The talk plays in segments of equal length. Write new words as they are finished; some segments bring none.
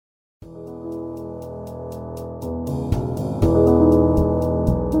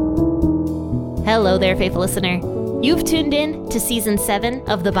Hello there, faithful listener. You've tuned in to Season 7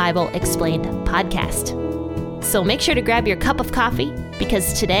 of the Bible Explained podcast. So make sure to grab your cup of coffee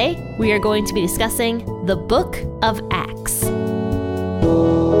because today we are going to be discussing the book of Acts.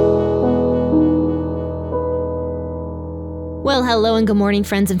 Well, hello and good morning,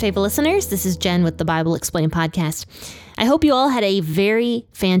 friends and faithful listeners. This is Jen with the Bible Explained podcast. I hope you all had a very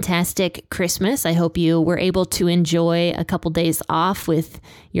fantastic Christmas. I hope you were able to enjoy a couple days off with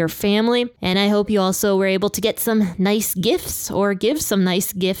your family. And I hope you also were able to get some nice gifts or give some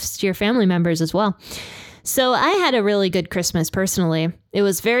nice gifts to your family members as well. So I had a really good Christmas personally. It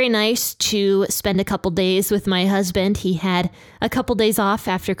was very nice to spend a couple days with my husband. He had a couple days off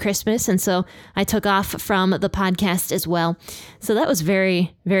after Christmas, and so I took off from the podcast as well. So that was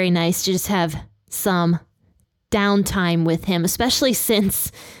very, very nice to just have some downtime with him, especially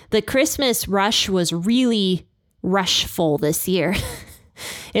since the Christmas rush was really rushful this year.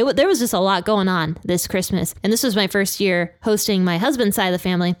 There was just a lot going on this Christmas. And this was my first year hosting my husband's side of the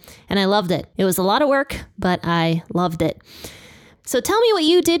family, and I loved it. It was a lot of work, but I loved it. So tell me what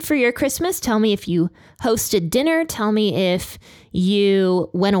you did for your Christmas. Tell me if you hosted dinner. Tell me if you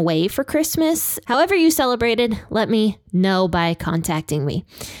went away for Christmas. However you celebrated, let me know by contacting me.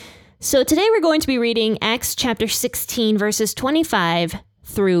 So today we're going to be reading Acts chapter 16, verses 25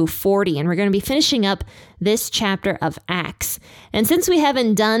 through 40, and we're going to be finishing up this chapter of Acts. And since we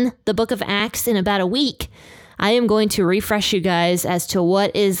haven't done the book of Acts in about a week, I am going to refresh you guys as to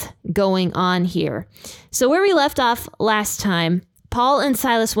what is going on here. So where we left off last time, Paul and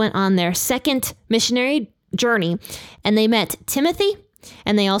Silas went on their second missionary journey, and they met Timothy,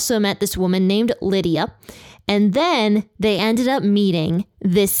 and they also met this woman named Lydia. And then they ended up meeting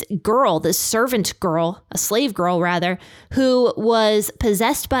this girl, this servant girl, a slave girl rather, who was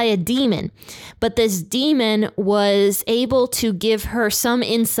possessed by a demon. But this demon was able to give her some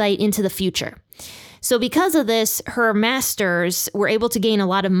insight into the future. So because of this, her masters were able to gain a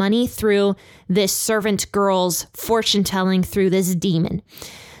lot of money through this servant girl's fortune telling through this demon.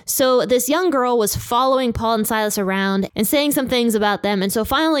 So this young girl was following Paul and Silas around and saying some things about them. And so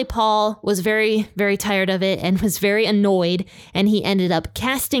finally, Paul was very, very tired of it and was very annoyed. And he ended up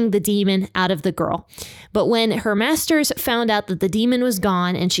casting the demon out of the girl. But when her masters found out that the demon was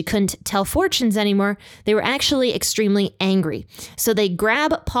gone and she couldn't tell fortunes anymore, they were actually extremely angry. So they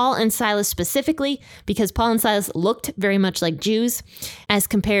grab Paul and Silas specifically because Paul and Silas looked very much like Jews as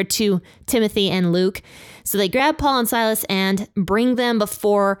compared to Timothy and Luke. So they grab Paul and Silas and bring them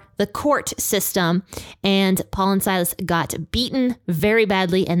before the court system. And Paul and Silas got beaten very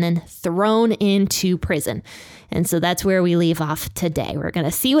badly and then thrown into prison. And so that's where we leave off today. We're going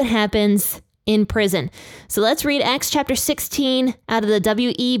to see what happens in prison. So let's read Acts chapter 16 out of the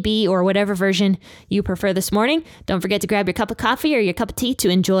WEB or whatever version you prefer this morning. Don't forget to grab your cup of coffee or your cup of tea to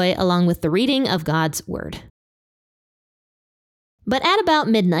enjoy along with the reading of God's word. But at about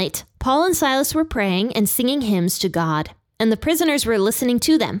midnight, Paul and Silas were praying and singing hymns to God, and the prisoners were listening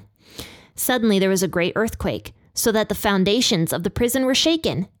to them. Suddenly there was a great earthquake, so that the foundations of the prison were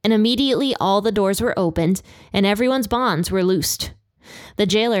shaken, and immediately all the doors were opened, and everyone's bonds were loosed. The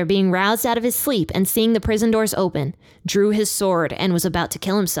jailer, being roused out of his sleep and seeing the prison doors open, drew his sword and was about to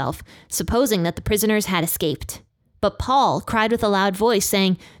kill himself, supposing that the prisoners had escaped. But Paul cried with a loud voice,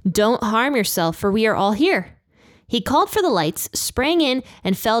 saying, "Don't harm yourself, for we are all here." He called for the lights, sprang in,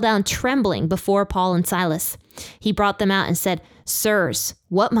 and fell down trembling before Paul and Silas. He brought them out and said, "Sirs,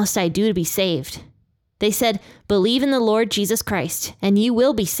 what must I do to be saved?" They said, "Believe in the Lord Jesus Christ, and you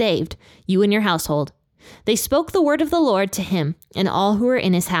will be saved, you and your household." They spoke the word of the Lord to him and all who were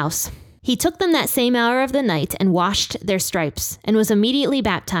in his house. He took them that same hour of the night and washed their stripes, and was immediately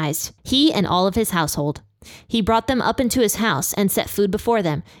baptized, he and all of his household. He brought them up into his house and set food before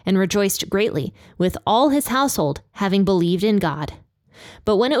them, and rejoiced greatly, with all his household, having believed in God.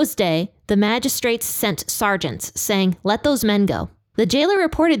 But when it was day, the magistrates sent sergeants, saying, "Let those men go." The jailer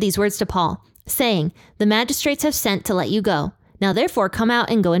reported these words to Paul, saying, "The magistrates have sent to let you go. Now therefore come out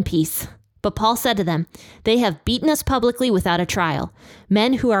and go in peace." But Paul said to them, "They have beaten us publicly without a trial,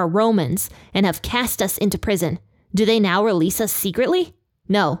 men who are Romans, and have cast us into prison. Do they now release us secretly?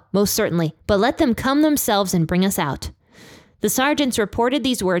 No, most certainly, but let them come themselves and bring us out." The sergeants reported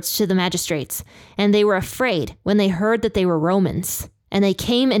these words to the magistrates, and they were afraid when they heard that they were Romans, and they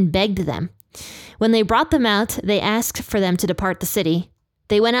came and begged them. When they brought them out, they asked for them to depart the city.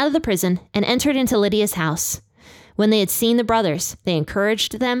 They went out of the prison and entered into Lydia's house. When they had seen the brothers, they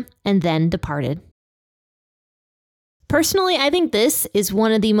encouraged them and then departed. Personally, I think this is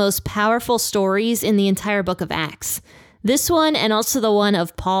one of the most powerful stories in the entire book of Acts. This one and also the one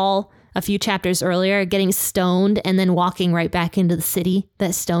of Paul a few chapters earlier, getting stoned and then walking right back into the city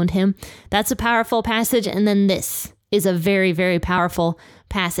that stoned him. That's a powerful passage. And then this is a very, very powerful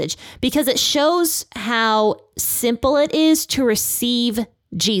passage because it shows how simple it is to receive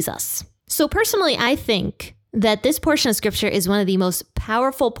Jesus. So personally, I think that this portion of scripture is one of the most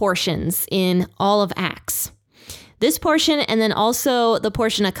powerful portions in all of Acts. This portion, and then also the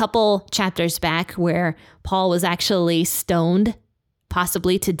portion a couple chapters back where Paul was actually stoned,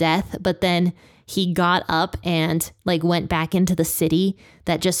 possibly to death, but then he got up and went back into the city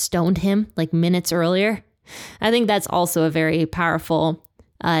that just stoned him minutes earlier. I think that's also a very powerful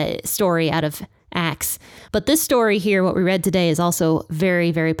story out of Acts. But this story here, what we read today, is also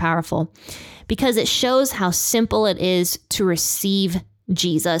very, very powerful because it shows how simple it is to receive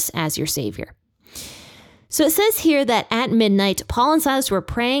Jesus as your Savior. So it says here that at midnight, Paul and Silas were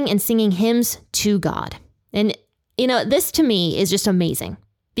praying and singing hymns to God. And, this to me is just amazing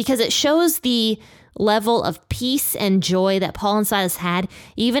because it shows the level of peace and joy that Paul and Silas had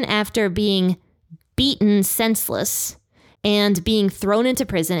even after being beaten senseless and being thrown into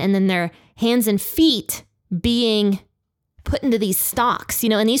prison, and then their hands and feet being put into these stocks,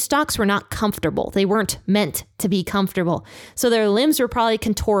 and these stocks were not comfortable. They weren't meant to be comfortable. So their limbs were probably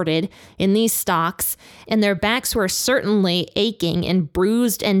contorted in these stocks, and their backs were certainly aching and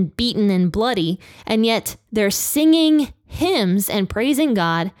bruised and beaten and bloody, and yet they're singing hymns and praising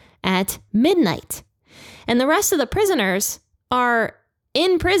God at midnight. And the rest of the prisoners are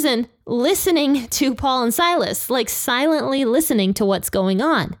in prison listening to Paul and Silas, silently listening to what's going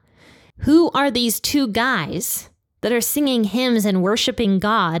on. Who are these two guys that are singing hymns and worshiping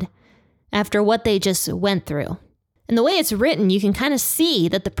God after what they just went through? And the way it's written, you can kind of see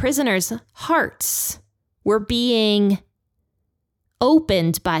that the prisoners' hearts were being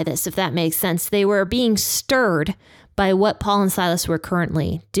opened by this, if that makes sense. They were being stirred by what Paul and Silas were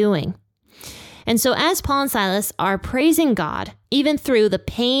currently doing. And so as Paul and Silas are praising God, even through the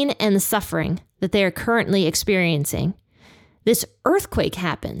pain and the suffering that they are currently experiencing, this earthquake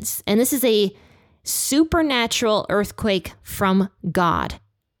happens. And this is a supernatural earthquake from God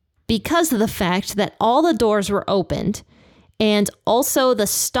because of the fact that all the doors were opened and also the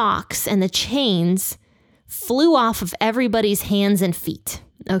stocks and the chains flew off of everybody's hands and feet.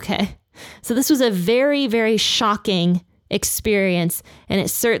 Okay. So this was a very, very shocking experience, and it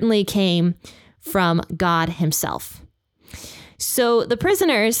certainly came from God himself. So the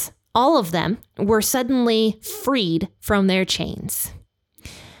prisoners, all of them, were suddenly freed from their chains.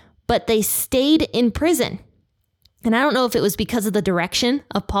 But they stayed in prison. And I don't know if it was because of the direction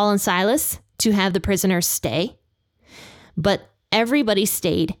of Paul and Silas to have the prisoners stay, but everybody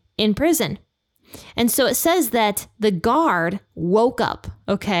stayed in prison. And so it says that the guard woke up,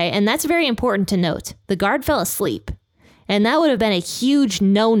 okay? And that's very important to note. The guard fell asleep. And that would have been a huge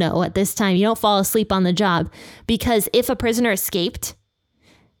no-no at this time. You don't fall asleep on the job because if a prisoner escaped,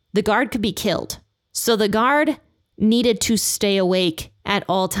 the guard could be killed. So the guard needed to stay awake at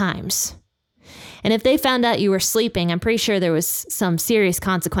all times. And if they found out you were sleeping, I'm pretty sure there was some serious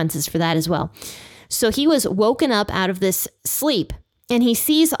consequences for that as well. So he was woken up out of this sleep and he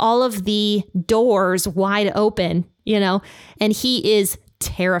sees all of the doors wide open, and he is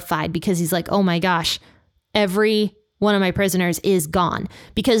terrified because he's like, oh my gosh, every one of my prisoners is gone,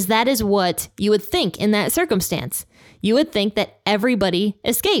 because that is what you would think in that circumstance. You would think that everybody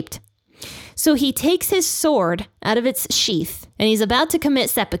escaped. So he takes his sword out of its sheath and he's about to commit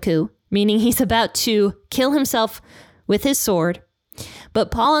seppuku, meaning he's about to kill himself with his sword.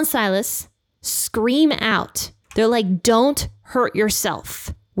 But Paul and Silas scream out. They're like, don't hurt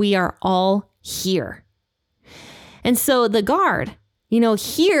yourself. We are all here. And so the guard,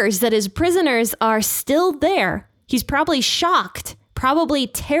 hears that his prisoners are still there. He's probably shocked, probably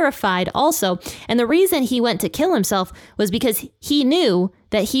terrified also. And the reason he went to kill himself was because he knew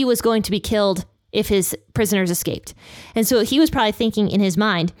that he was going to be killed if his prisoners escaped. And so he was probably thinking in his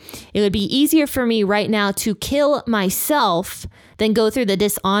mind, it would be easier for me right now to kill myself than go through the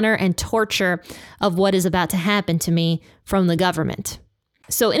dishonor and torture of what is about to happen to me from the government.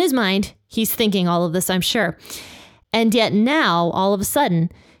 So in his mind, he's thinking all of this, I'm sure. And yet now, all of a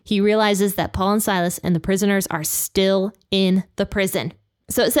sudden, he realizes that Paul and Silas and the prisoners are still in the prison.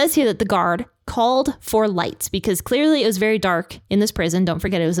 So it says here that the guard called for lights because clearly it was very dark in this prison. Don't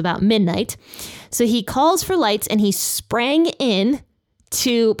forget, it was about midnight. So he calls for lights and he sprang in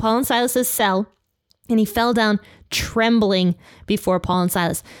to Paul and Silas's cell and he fell down trembling before Paul and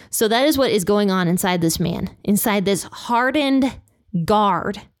Silas. So that is what is going on inside this man, inside this hardened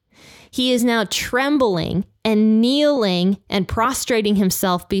guard. He is now trembling and kneeling and prostrating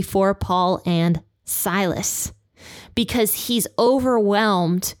himself before Paul and Silas because he's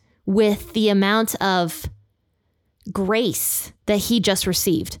overwhelmed with the amount of grace that he just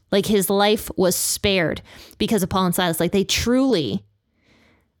received. Like his life was spared because of Paul and Silas. Like they truly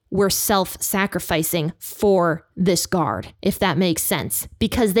were self-sacrificing for this guard, if that makes sense,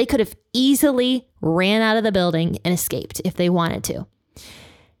 because they could have easily ran out of the building and escaped if they wanted to.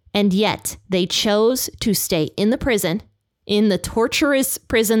 And yet they chose to stay in the prison, in the torturous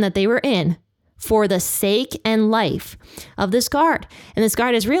prison that they were in, for the sake and life of this guard. And this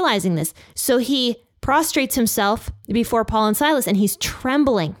guard is realizing this. So he prostrates himself before Paul and Silas, and he's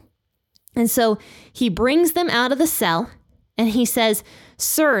trembling. And so he brings them out of the cell and he says,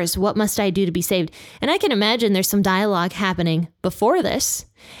 "Sirs, what must I do to be saved?" And I can imagine there's some dialogue happening before this.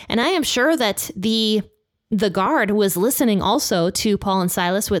 And I am sure that the guard was listening also to Paul and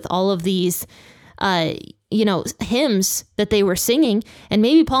Silas with all of these, hymns that they were singing. And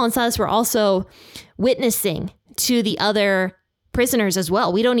maybe Paul and Silas were also witnessing to the other prisoners as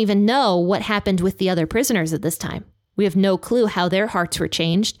well. We don't even know what happened with the other prisoners at this time. We have no clue how their hearts were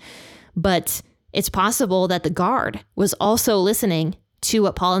changed, but it's possible that the guard was also listening to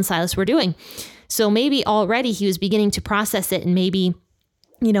what Paul and Silas were doing. So maybe already he was beginning to process it and maybe,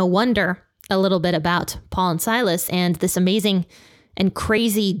 wonder a little bit about Paul and Silas and this amazing and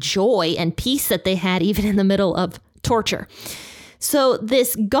crazy joy and peace that they had even in the middle of torture. So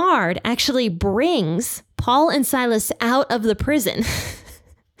this guard actually brings Paul and Silas out of the prison.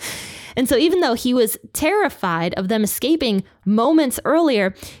 And so even though he was terrified of them escaping moments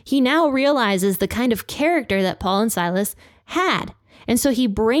earlier, he now realizes the kind of character that Paul and Silas had. And so he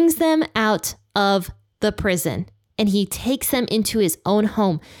brings them out of the prison and he takes them into his own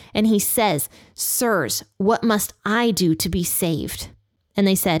home. And he says, "Sirs, what must I do to be saved?" And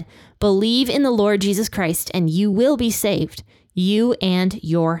they said, "Believe in the Lord Jesus Christ and you will be saved, you and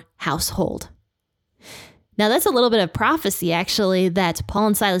your household." Now that's a little bit of prophecy actually that Paul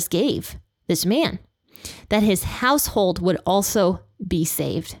and Silas gave this man, that his household would also be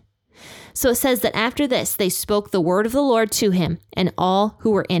saved. So it says that after this, they spoke the word of the Lord to him and all who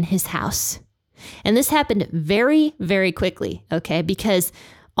were in his house. And this happened very, very quickly, okay? Because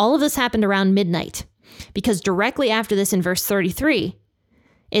all of this happened around midnight. Because directly after this in verse 33,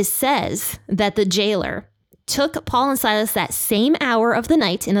 it says that the jailer took Paul and Silas that same hour of the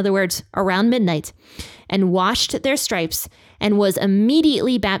night, in other words, around midnight, and washed their stripes and was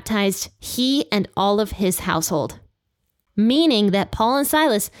immediately baptized, he and all of his household. Meaning that Paul and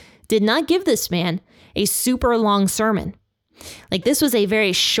Silas did not give this man a super long sermon. Like this was a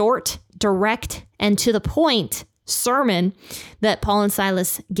very short, direct, and to the point sermon that Paul and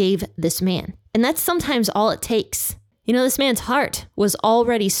Silas gave this man. And that's sometimes all it takes. This man's heart was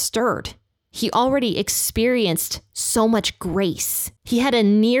already stirred. He already experienced so much grace. He had a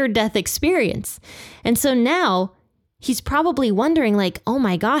near-death experience. And so now he's probably wondering like, oh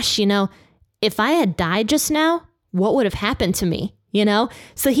my gosh, if I had died just now, what would have happened to me?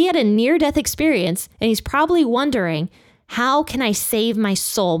 So he had a near-death experience and he's probably wondering, how can I save my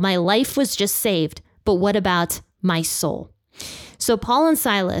soul? My life was just saved, but what about my soul? So Paul and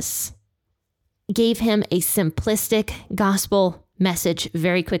Silas gave him a simplistic gospel message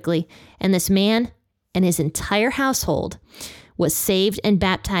very quickly. And this man and his entire household was saved and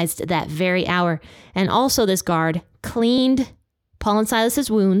baptized that very hour. And also this guard cleaned Paul and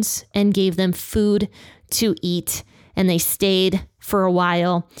Silas's wounds and gave them food to eat. And they stayed for a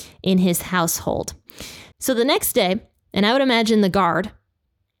while in his household. So the next day, and I would imagine the guard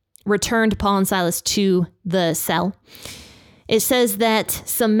returned Paul and Silas to the cell. It says that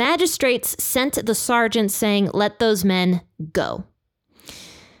some magistrates sent the sergeant saying, "Let those men go."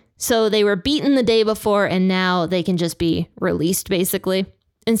 So they were beaten the day before and now they can just be released basically.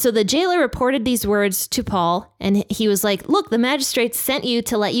 And so the jailer reported these words to Paul and he was like, "Look, the magistrates sent you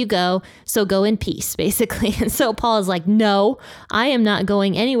to let you go, so go in peace," basically. And so Paul is like, "No, I am not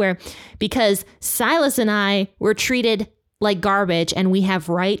going anywhere because Silas and I were treated like garbage and we have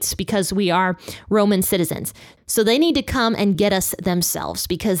rights because we are Roman citizens. So they need to come and get us themselves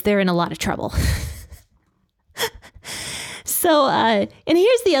because they're in a lot of trouble." So, and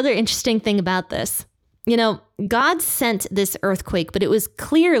here's the other interesting thing about this. God sent this earthquake, but it was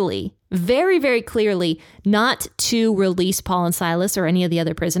clearly, very, very clearly not to release Paul and Silas or any of the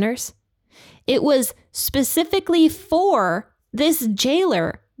other prisoners. It was specifically for this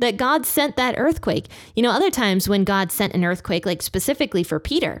jailer that God sent that earthquake. Other times when God sent an earthquake, like specifically for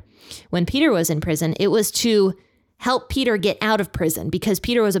Peter, when Peter was in prison, it was to help Peter get out of prison because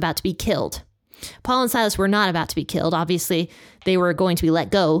Peter was about to be killed. Paul and Silas were not about to be killed. Obviously, they were going to be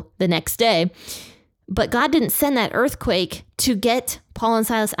let go the next day. But God didn't send that earthquake to get Paul and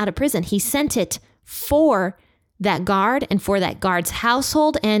Silas out of prison. He sent it for that guard and for that guard's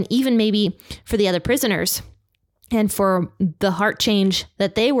household, and even maybe for the other prisoners and for the heart change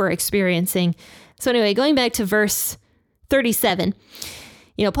that they were experiencing. So anyway, going back to verse 37,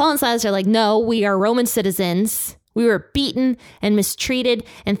 Paul and Silas are like, no, we are Roman citizens. We were beaten and mistreated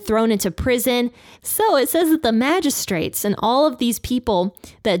and thrown into prison. So it says that the magistrates and all of these people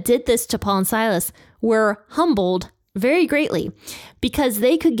that did this to Paul and Silas were humbled very greatly because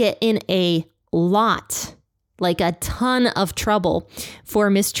they could get in a lot, like a ton of trouble for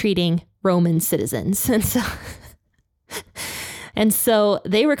mistreating Roman citizens. And so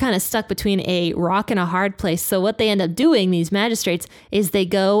they were kind of stuck between a rock and a hard place. So what they end up doing, these magistrates, is they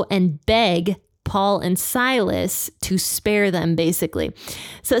go and beg Paul and Silas to spare them, basically.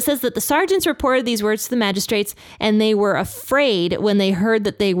 So it says that the sergeants reported these words to the magistrates, and they were afraid when they heard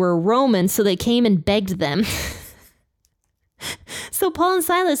that they were Romans, so they came and begged them. So Paul and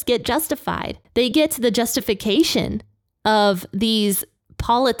Silas get justified. They get to the justification of these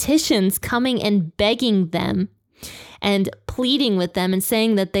politicians coming and begging them and pleading with them and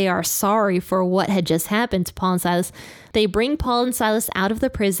saying that they are sorry for what had just happened to Paul and Silas. They bring Paul and Silas out of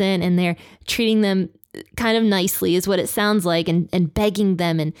the prison, and they're treating them kind of nicely, is what it sounds like, and begging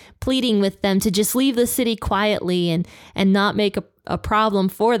them and pleading with them to just leave the city quietly and not make a problem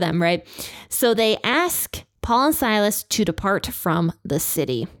for them, right? So they ask Paul and Silas to depart from the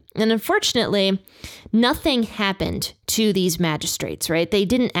city. And unfortunately, nothing happened to these magistrates, right? They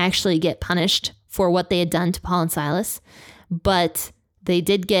didn't actually get punished for what they had done to Paul and Silas, but they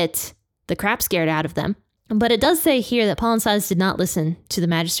did get the crap scared out of them. But it does say here that Paul and Silas did not listen to the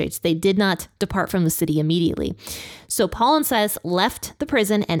magistrates. They did not depart from the city immediately. So Paul and Silas left the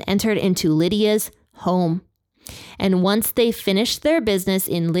prison and entered into Lydia's home. And once they finished their business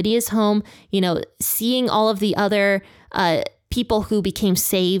in Lydia's home, seeing all of the other people who became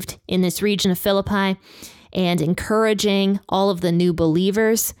saved in this region of Philippi and encouraging all of the new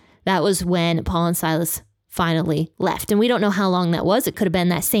believers, that was when Paul and Silas finally left. And we don't know how long that was. It could have been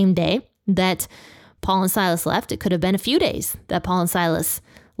that same day that Paul and Silas left. It could have been a few days that Paul and Silas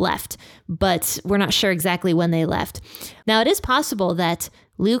left, but we're not sure exactly when they left. Now, it is possible that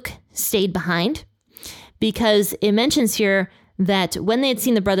Luke stayed behind because it mentions here that when they had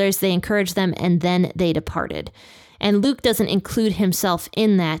seen the brothers, they encouraged them and then they departed. And Luke doesn't include himself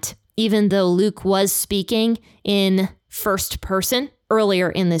in that, even though Luke was speaking in first person earlier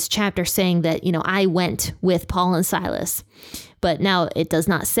in this chapter, saying that, I went with Paul and Silas. But now it does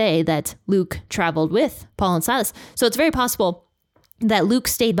not say that Luke traveled with Paul and Silas. So it's very possible that Luke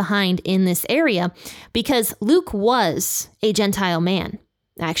stayed behind in this area because Luke was a Gentile man,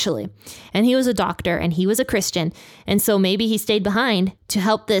 actually. And he was a doctor and he was a Christian. And so maybe he stayed behind to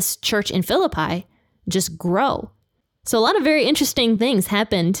help this church in Philippi just grow. So a lot of very interesting things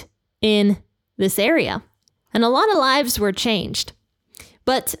happened in this area. And a lot of lives were changed.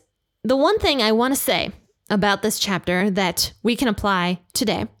 But the one thing I want to say about this chapter that we can apply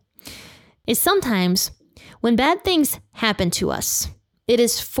today is sometimes when bad things happen to us, it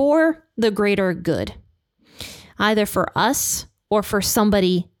is for the greater good, either for us or for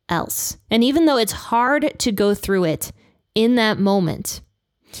somebody else. And even though it's hard to go through it in that moment,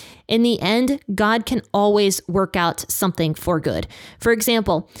 in the end, God can always work out something for good. For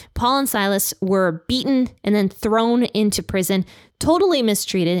example, Paul and Silas were beaten and then thrown into prison, totally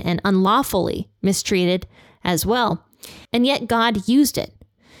mistreated and unlawfully mistreated as well. And yet God used it.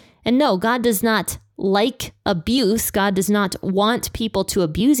 And no, God does not like abuse. God does not want people to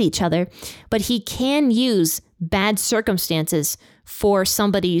abuse each other, but he can use bad circumstances for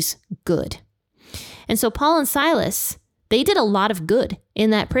somebody's good. And so Paul and Silas, they did a lot of good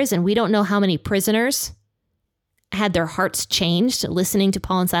in that prison. We don't know how many prisoners had their hearts changed listening to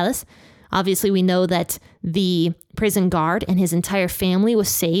Paul and Silas. Obviously, we know that the prison guard and his entire family was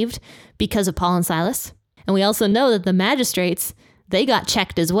saved because of Paul and Silas. And we also know that the magistrates, they got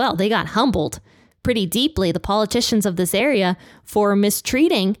checked as well. They got humbled pretty deeply, the politicians of this area, for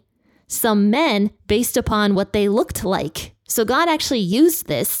mistreating some men based upon what they looked like. So God actually used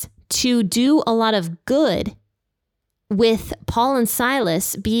this to do a lot of good with Paul and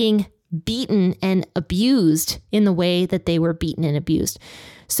Silas being beaten and abused in the way that they were beaten and abused.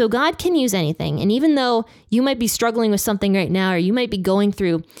 So God can use anything. And even though you might be struggling with something right now, or you might be going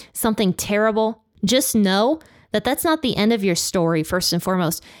through something terrible, just know that that's not the end of your story, first and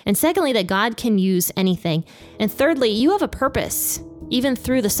foremost. And secondly, that God can use anything. And thirdly, you have a purpose, even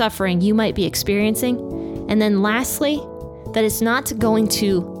through the suffering you might be experiencing. And then lastly, that it's not going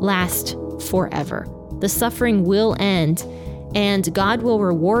to last forever. The suffering will end, and God will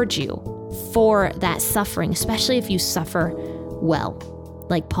reward you for that suffering, especially if you suffer well.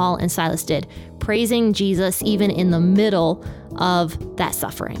 like Paul and Silas did, praising Jesus even in the middle of that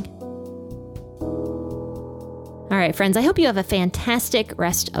suffering. All right, friends, I hope you have a fantastic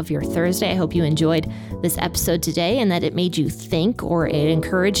rest of your Thursday. I hope you enjoyed this episode today and that it made you think or it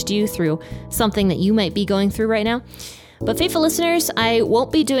encouraged you through something that you might be going through right now. But faithful listeners, I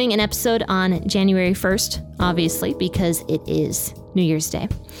won't be doing an episode on January 1st, obviously, because it is New Year's Day.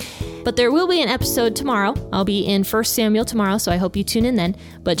 But there will be an episode tomorrow. I'll be in 1 Samuel tomorrow, so I hope you tune in then.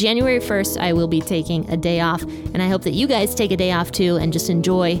 But January 1st, I will be taking a day off, and I hope that you guys take a day off too and just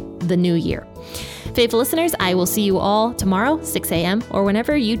enjoy the new year. Faithful listeners, I will see you all tomorrow, 6 a.m., or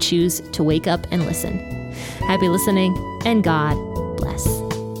whenever you choose to wake up and listen. Happy listening, and God bless.